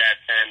Irving in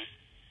that 10.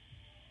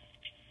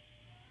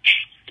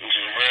 It's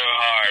real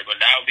hard, but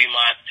that would be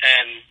my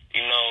 10,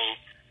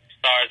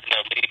 stars in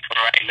the league for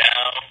right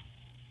now,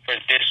 for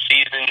this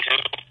season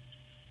too.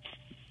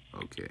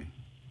 Okay.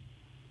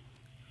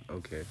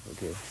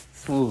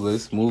 Smooth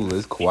list.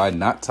 Kawhi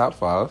not top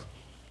 5,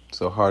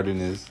 so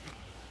Harden is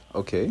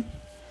okay.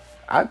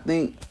 I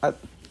think all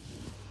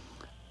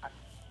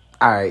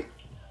right.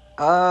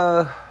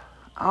 I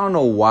don't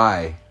know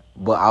why,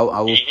 but I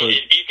will put.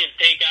 You can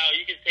take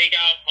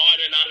out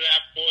Harden out of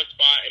that 4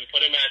 spot and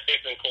put him at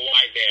 6 and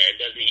Kawhi there. It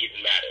doesn't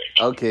even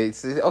matter. Okay.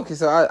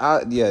 So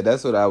I yeah,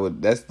 that's what I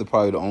would. That's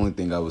probably the only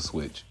thing I would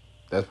switch.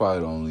 That's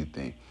probably the only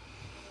thing.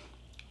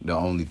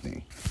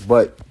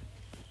 But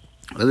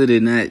other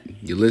than that,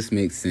 your list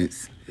makes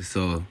sense.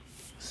 So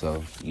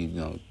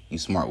you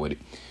smart with it.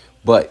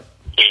 But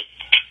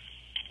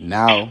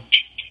now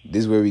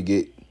this is where we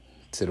get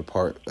to the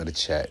part of the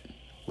chat.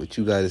 What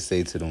you got to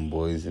say to them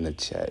boys in the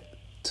chat?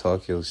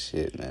 Talk your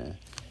shit, man.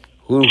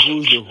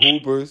 Who's the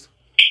hoopers?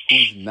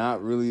 Who's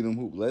not really them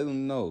hoopers? Let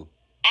them know.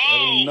 Let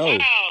them know.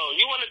 Wow.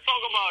 You want to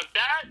talk about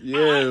that?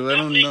 Yeah, let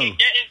them know.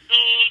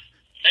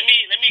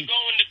 Let me go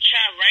in the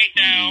chat right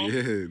now.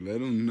 Yeah, let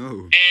them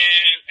know.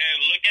 And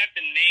look at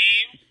the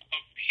names of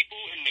people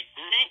in the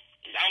group.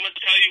 I'm gonna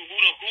tell you who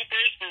the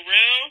hoopers for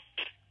real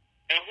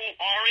and who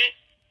aren't.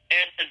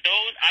 And for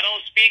those I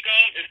don't speak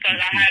of, it's because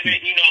I haven't,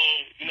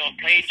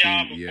 played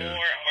job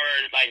before or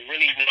like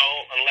really know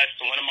unless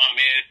one of my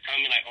men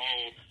tell me like,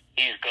 oh,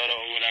 he's good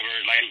or whatever,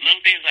 like little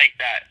things like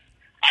that.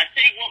 I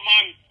take what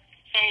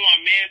some of my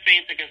men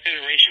say into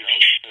consideration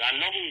though. 'Cause I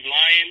know who's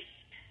lying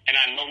and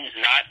I know who's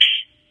not.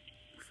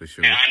 For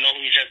sure. And I know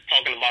who's just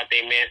talking about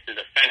their men to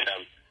defend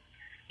them.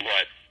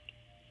 But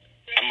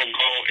I'm gonna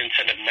go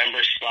into the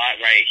member slot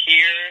right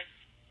here.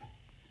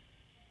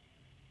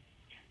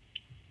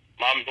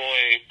 My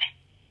boy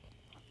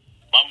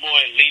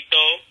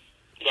Lito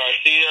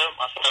Garcia,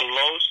 my son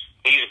Los,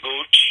 he's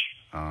Gooch.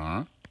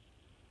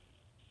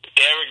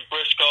 Derek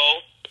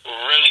Briscoe,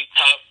 really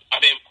tough.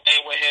 I've been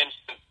playing with him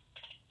since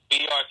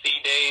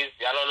BRC days.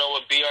 Y'all don't know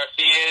what BRC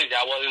is.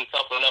 Y'all wasn't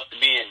tough enough to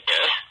be in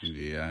there.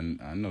 Yeah,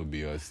 I know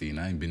BRC, and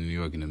I ain't been in New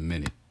York in a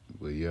minute.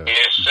 But yeah.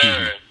 Yes,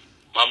 sir.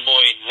 My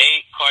boy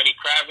Nate Cardi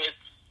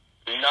Kravitz,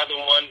 another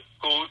one,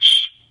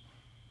 Gooch.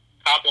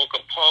 Capo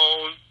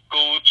Capone,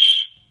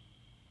 Gooch.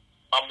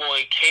 My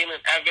boy Kalen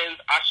Evans,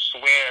 I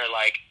swear,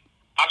 like,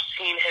 I've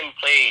seen him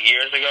play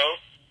years ago,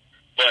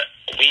 but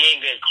we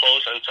ain't get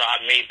close until I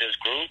made this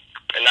group.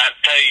 And I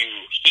tell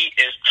you, he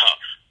is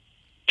tough.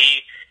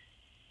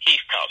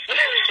 He's tough.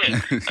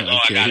 That's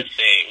all I gotta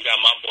say. We got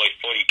my boy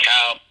 40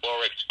 Cal,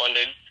 Forex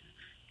funded.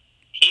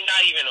 He's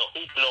not even a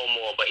hoop no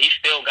more, but he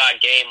still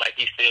got game like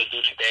he still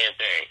do the damn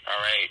thing.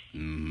 All right.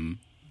 Mm-hmm.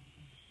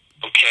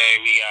 Okay,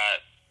 we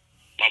got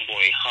my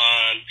boy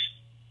Hans.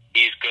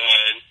 He's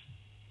good.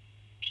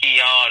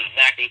 Keon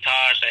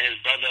McIntosh and his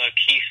brother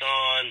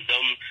Keeson.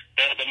 Them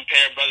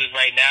pair of brothers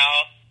right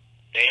now,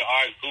 they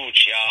are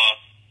Gooch,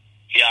 y'all.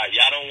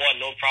 Y'all don't want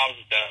no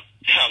problems with them.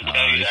 I'm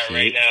telling you that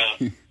right now.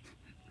 Okay.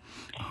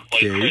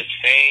 Boy Chris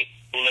Saint,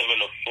 who live in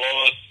the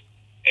floors,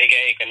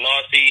 aka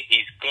Canarsie,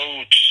 he's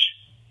Gooch.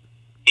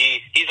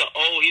 He's an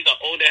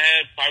older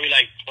head, probably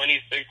like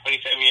 26,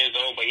 27 years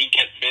old, but he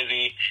gets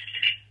busy.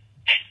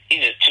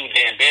 He's just too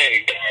damn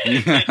big.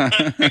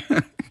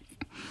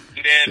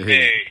 Too damn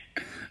big.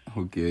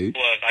 Okay.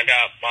 Plus, I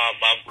got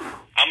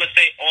I'm gonna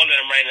say all of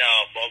them right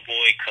now. My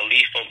boy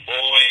Khalifa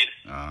Boyd.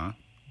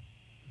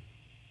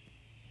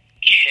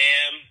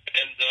 Cam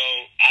Benzo.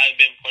 I've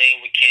been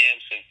playing with Cam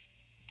since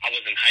I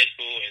was in high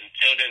school in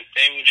Tilden,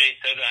 Samuel J.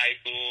 Tilden High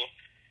School.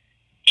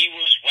 He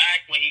was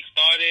whack when he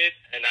started,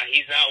 and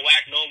he's not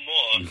whack no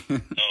more.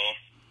 So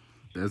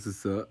that's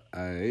what's up.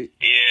 All right.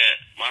 Yeah,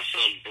 my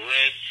son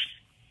Briss.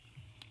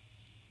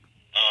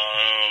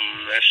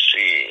 Let's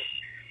see.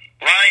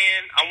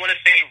 Ryan, I want to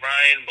say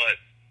Ryan, but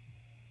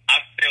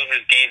I feel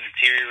his game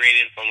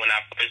deteriorated from when I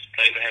first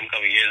played with him a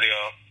couple years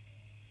ago.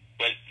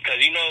 But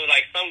because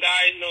like some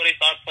guys, they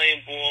start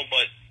playing ball,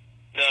 but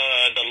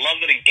the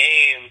love of the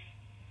game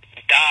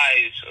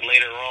dies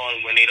later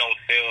on when they don't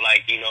feel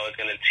like it's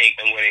gonna take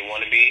them where they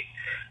want to be.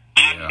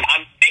 Yeah.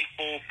 I'm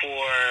thankful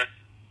for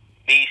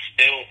me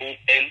still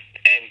hooping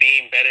and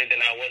being better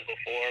than I was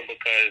before,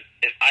 because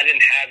if I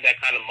didn't have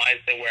that kind of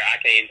mindset where I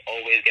can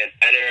always get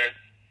better,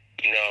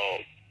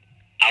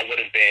 I would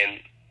have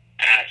been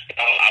asked.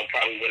 I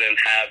probably wouldn't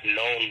have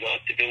known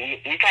what to do.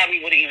 We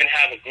probably wouldn't even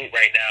have a group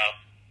right now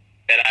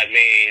that I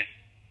made.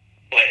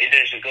 But it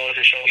just goes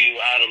to show you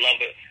how the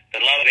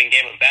love and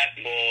game of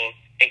basketball,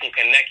 it can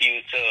connect you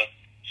to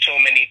so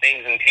many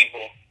things and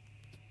people.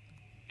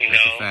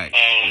 That's a fact.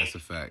 That's a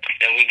fact.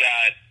 Then we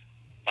got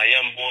my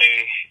young boy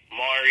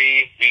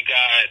Mari. We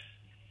got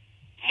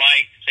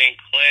Mike St.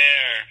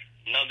 Clair,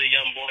 another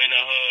young boy in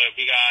the hood.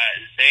 We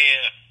got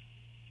Zaya.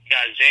 We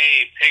got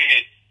Zay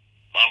Piggott,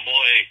 my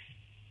boy.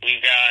 We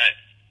got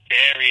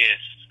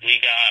Darius. We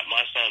got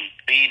my son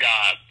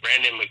B-Dot,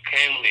 Brandon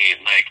McKinley.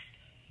 Like,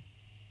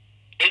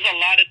 there's a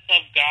lot of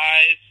tough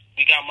guys.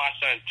 We got my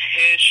son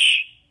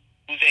Tish,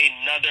 who's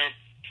another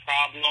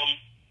problem.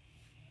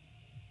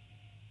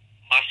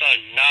 My son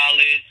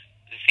Knowledge,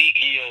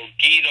 Ezekiel,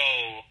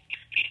 Guido,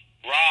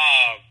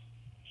 Rob,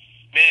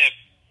 Smith,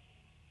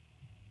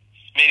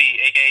 Smitty,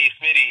 a.k.a.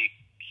 Smitty,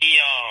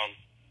 Keon,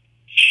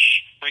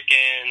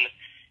 freaking,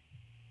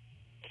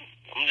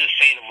 I'm just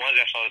saying the ones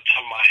that's on the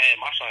top of my head.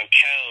 My son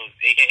Kels,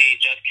 a.k.a.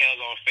 Just Kels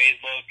on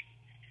Facebook.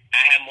 I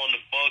had him on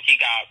the book. He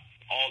got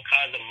all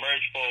kinds of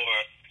merch for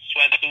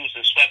sweatsuits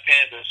and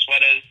sweatpants and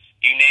sweaters.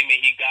 You name it,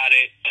 he got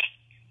it.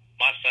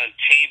 My son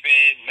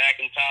Taven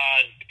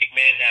McIntosh, big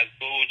man that's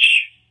Gooch.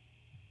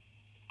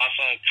 My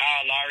son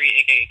Kyle Lowry,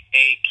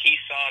 a.k.a.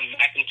 Keeson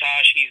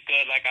McIntosh, he's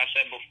good, like I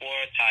said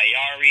before.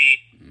 Tayari,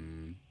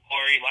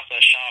 Corey, my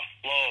son Sean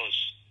Flows,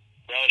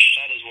 Rel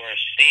Shuttlesworth,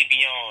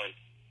 Savion.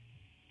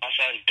 My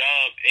son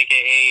Dub,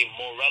 a.k.a.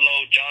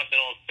 Morello Johnson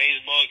on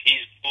Facebook,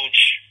 he's Gooch.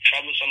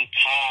 Troublesome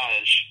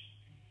Taj.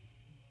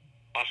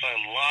 my son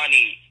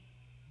Lonnie,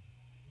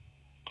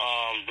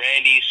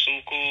 Randy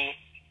Suku,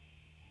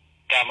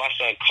 got my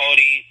son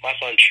Cody, my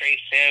son Trey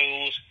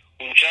Samuels,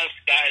 who just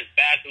got his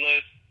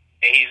bachelor's,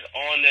 and he's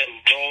on the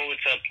road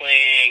to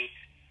playing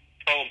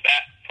pro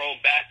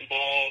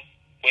basketball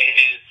with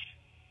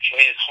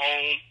his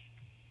home.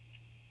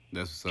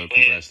 That's what's up.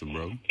 Congrats to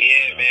bro.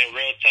 Yeah, man,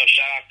 real tough.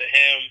 Shout out to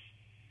him.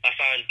 My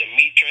son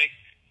Demetric,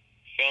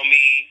 feel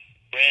me?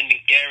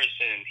 Brandon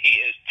Garrison, he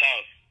is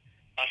tough.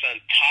 My son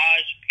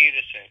Taj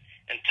Peterson.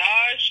 And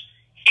Taj,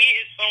 he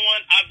is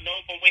someone I've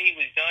known from when he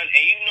was young.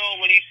 And you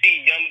know when you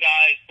see young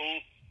guys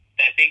hoop,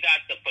 that they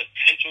got the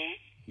potential.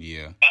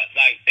 Yeah. But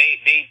like they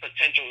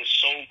potential is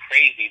so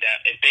crazy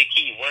that if they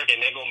keep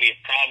working, they're gonna be a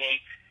problem.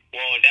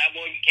 Well, that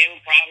boy became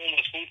a problem,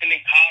 was hooping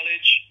in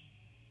college.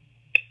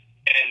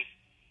 And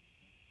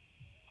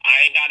I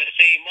ain't gotta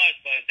say much,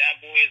 but that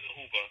boy is a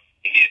hooper.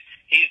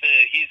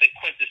 He's a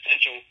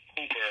quintessential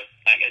hooper,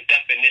 like a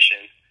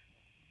definition.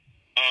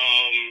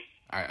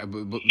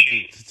 But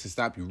to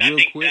stop you real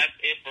quick. That's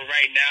it for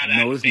right now. That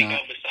No, I it's think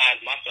not. of besides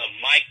my son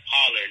Mike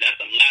Pollard. That's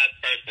the last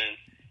person.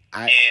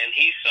 I- And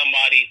he's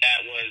somebody that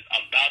was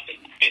about to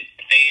quit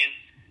playing,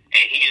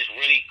 and he is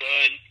really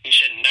good. He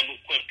should never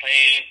quit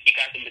playing. He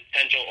got the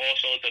potential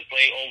also to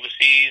play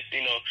overseas.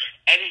 You know,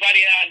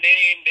 everybody out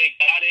there, they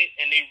got it,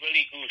 and they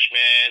really goosh,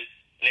 man.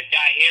 And if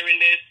y'all hearing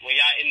this, when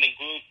y'all in the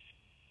group,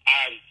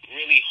 I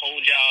really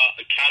hold y'all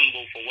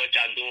accountable for what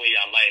y'all do in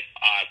y'all life.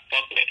 I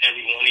fuck with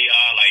every one of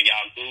y'all, like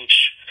y'all gooch.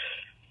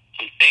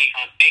 I thank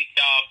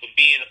y'all for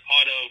being a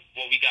part of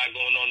what we got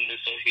going on in the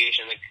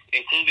association, like,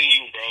 including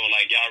you, bro.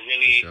 Like y'all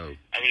really, For sure.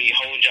 I really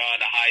hold y'all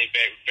at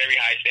a very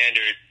high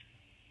standard.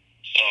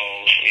 So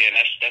yeah,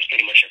 that's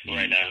pretty much it for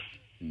right now.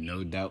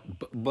 No doubt.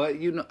 But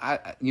you know,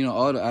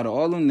 out of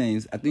all them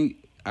names, I think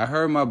I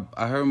heard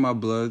my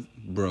blood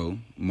bro,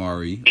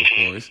 Mari, of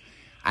course.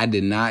 I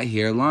did not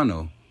hear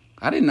Lano.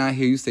 I did not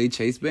hear you say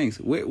Chase Banks.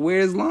 Where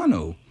is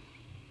Lano?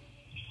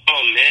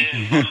 Oh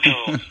man,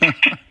 Lano.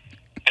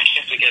 I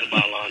can't forget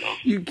about Lano.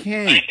 You I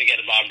can't. can't forget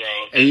about bro.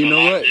 And you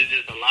know what? There's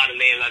just a lot of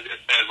names I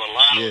just said, but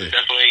Lano is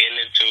definitely in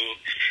it too.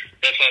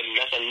 That's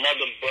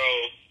another bro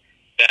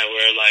that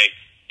we're like,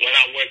 when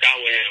I work out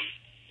with him,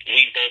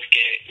 we both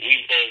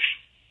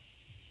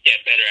get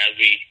better as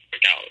we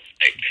work out.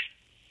 Like,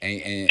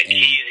 And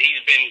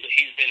he's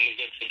been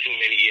good for too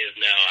many years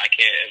now. I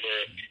can't ever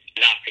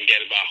not forget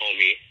about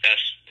homie.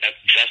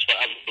 That's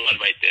forever blood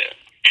right there.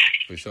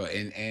 for sure.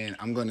 And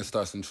I'm gonna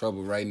start some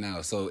trouble right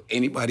now. So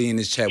anybody in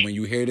this chat, when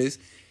you hear this,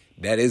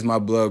 that is my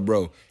blood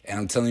bro. And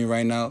I'm telling you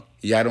right now,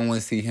 y'all don't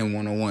want to see him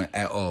one-on-one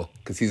at all,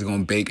 because he's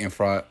gonna bake and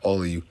fry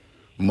all of you.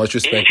 Much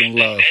respect and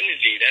love.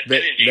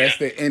 That's energy. That's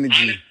the energy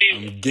honestly,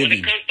 I'm when giving.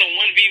 it comes to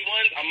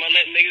 1v1s, I'm gonna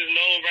let niggas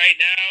know right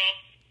now.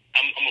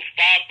 I'm a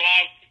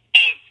 5'5"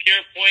 pure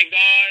point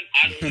guard.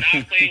 I do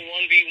not play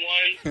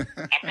 1v1.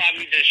 I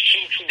probably just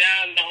shoot you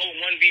down the whole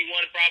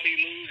 1v1, probably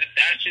lose.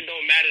 That shit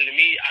don't matter to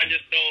me. I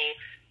just know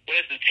when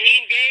it's a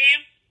team game,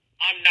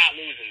 I'm not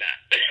losing that.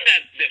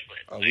 That's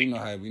different. Oh, we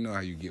know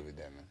how you get with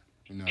that, man.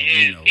 We know.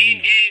 Team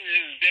games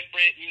is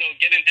different. You know,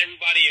 getting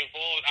everybody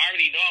involved. I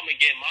already know I'm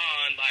gonna get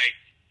mine. Like,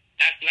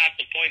 that's not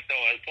the point, though.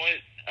 The point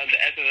of the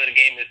essence of the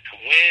game is to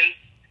win,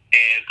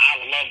 and I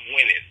love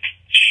winning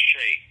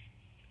straight.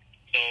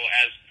 So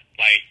as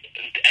like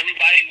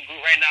everybody in the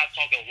group right now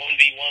talking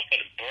 1v1 for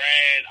the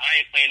bread. I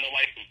ain't playing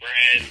nobody for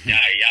bread.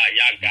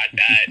 Y'all got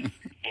that,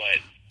 but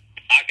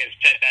I can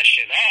set that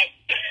shit up.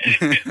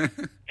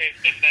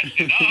 Set that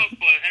shit up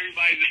for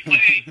everybody to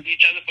play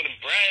each other for the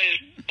bread.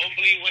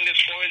 Hopefully, when this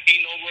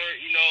quarantine over,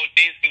 you know,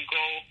 things can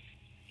go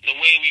the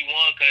way we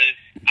want. Cause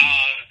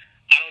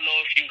I don't know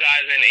if you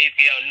guys in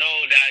APL know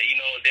that, you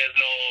know, there's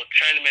no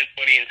tournament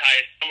for the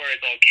entire summer.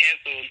 It's all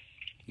canceled.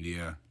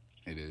 Yeah,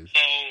 it is.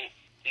 So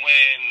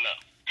when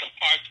the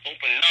parks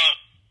open up,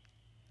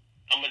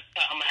 I'm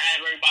gonna have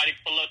everybody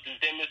pull up to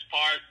Dimmers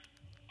Park,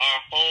 our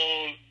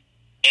home,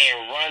 and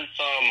run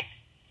some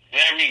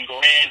very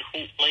grand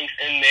hoop links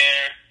in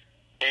there.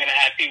 We're gonna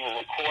have people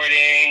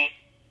recording,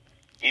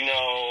 you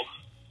know,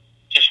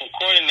 just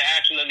recording the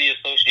action of the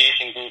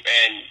association group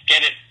and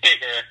get it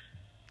bigger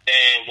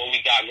than what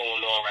we got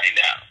going on right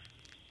now.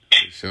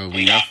 So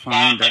We got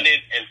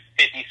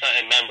 550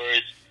 something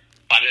members.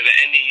 By the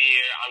end of the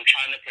year, I'm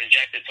trying to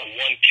project it to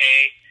 1K,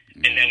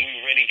 and then we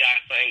really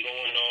got something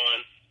going on.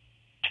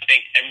 I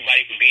thank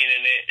everybody for being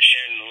in it,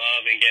 sharing the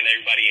love, and getting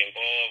everybody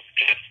involved.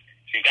 Just,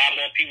 if you got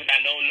more people that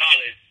know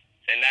knowledge,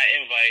 send that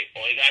invite.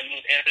 All you got to do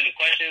is answer the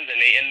questions, and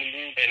they in the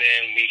group, and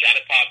then we got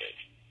it popping.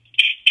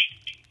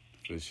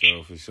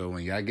 For sure.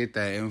 When y'all get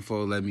that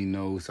info, let me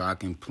know so I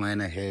can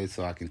plan ahead,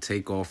 so I can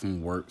take off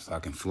from work, so I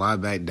can fly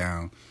back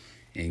down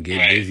and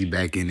get busy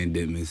back in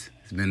Ditmas.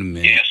 It's been a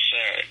minute. Yes,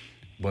 sir.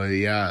 But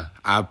yeah,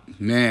 I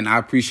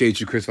appreciate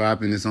you, Chris, for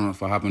hopping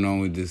on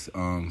with this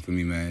for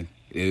me, man.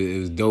 It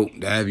was dope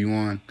to have you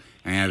on.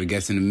 I ain't have a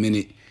guest in a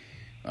minute.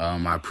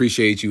 I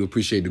appreciate you,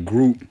 appreciate the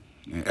group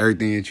and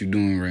everything that you're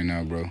doing right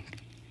now, bro.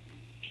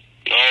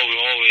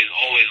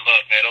 Always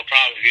love, man. No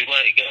problem. If you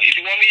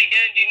want me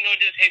again, you know,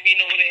 just hit me.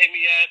 Know where to hit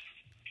me at.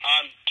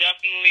 I'm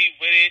definitely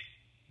with it.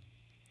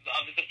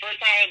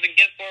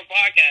 your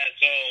podcast,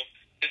 so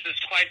this is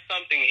quite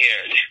something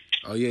here.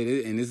 Oh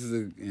yeah, and this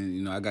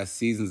is I got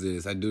seasons of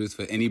this. I do this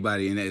for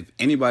anybody, and if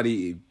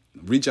anybody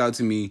reach out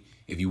to me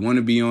if you want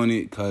to be on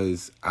it,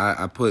 because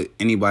I put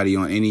anybody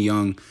on, any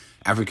young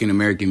African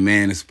American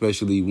man,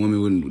 especially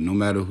women, no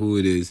matter who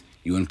it is,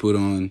 you want to put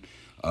on,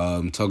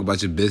 talk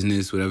about your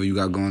business, whatever you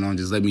got going on,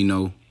 just let me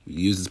know.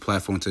 Use this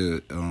platform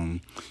to,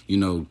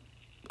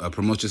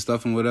 promote your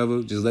stuff and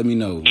whatever. Just let me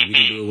know. We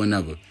can do it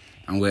whenever.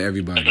 I'm with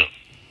everybody.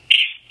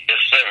 Yes,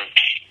 sir.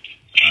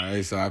 All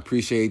right, so I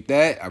appreciate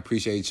that. I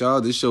appreciate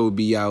y'all. This show will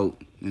be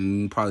out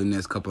in probably the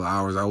next couple of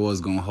hours. I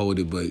was going to hold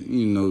it, but,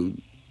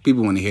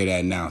 people want to hear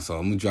that now. So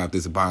I'm going to drop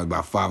this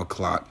about 5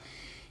 o'clock.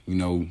 We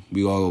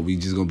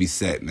just going to be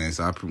set, man.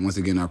 So once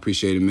again, I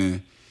appreciate it,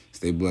 man.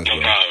 Stay blessed, bro.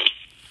 No problem.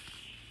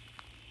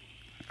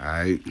 All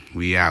right,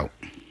 we out.